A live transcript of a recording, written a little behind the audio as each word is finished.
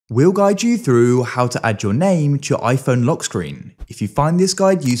We'll guide you through how to add your name to your iPhone lock screen. If you find this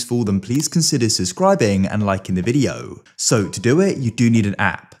guide useful, then please consider subscribing and liking the video. So to do it, you do need an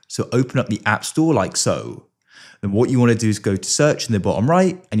app. So open up the App Store like so. Then what you want to do is go to search in the bottom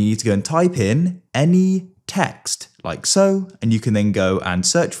right, and you need to go and type in any text like so, and you can then go and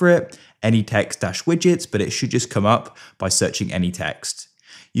search for it, any text -widgets, but it should just come up by searching any text.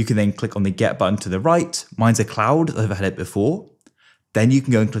 You can then click on the get button to the right. Mine's a cloud, I've had it before. Then you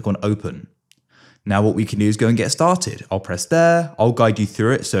can go and click on open. Now what we can do is go and get started. I'll press there, I'll guide you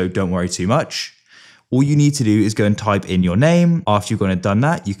through it, so don't worry too much. All you need to do is go and type in your name. After you've gone and done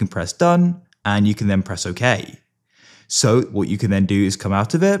that, you can press done, and you can then press OK. So what you can then do is come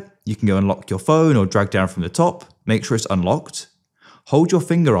out of it. You can go and lock your phone or drag down from the top, make sure it's unlocked. Hold your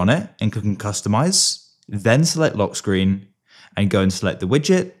finger on it and click on customize, then select lock screen and go and select the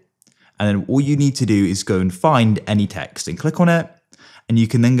widget. And then all you need to do is go and find any text and click on it. And you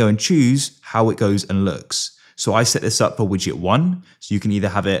can then go and choose how it goes and looks. So I set this up for widget 1. So you can either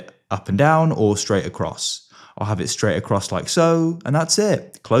have it up and down or straight across. I'll have it straight across like so, and that's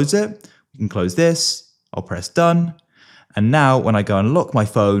it. Close it. You can close this. I'll press done. And now when I go and lock my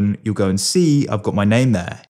phone, you'll go and see I've got my name there.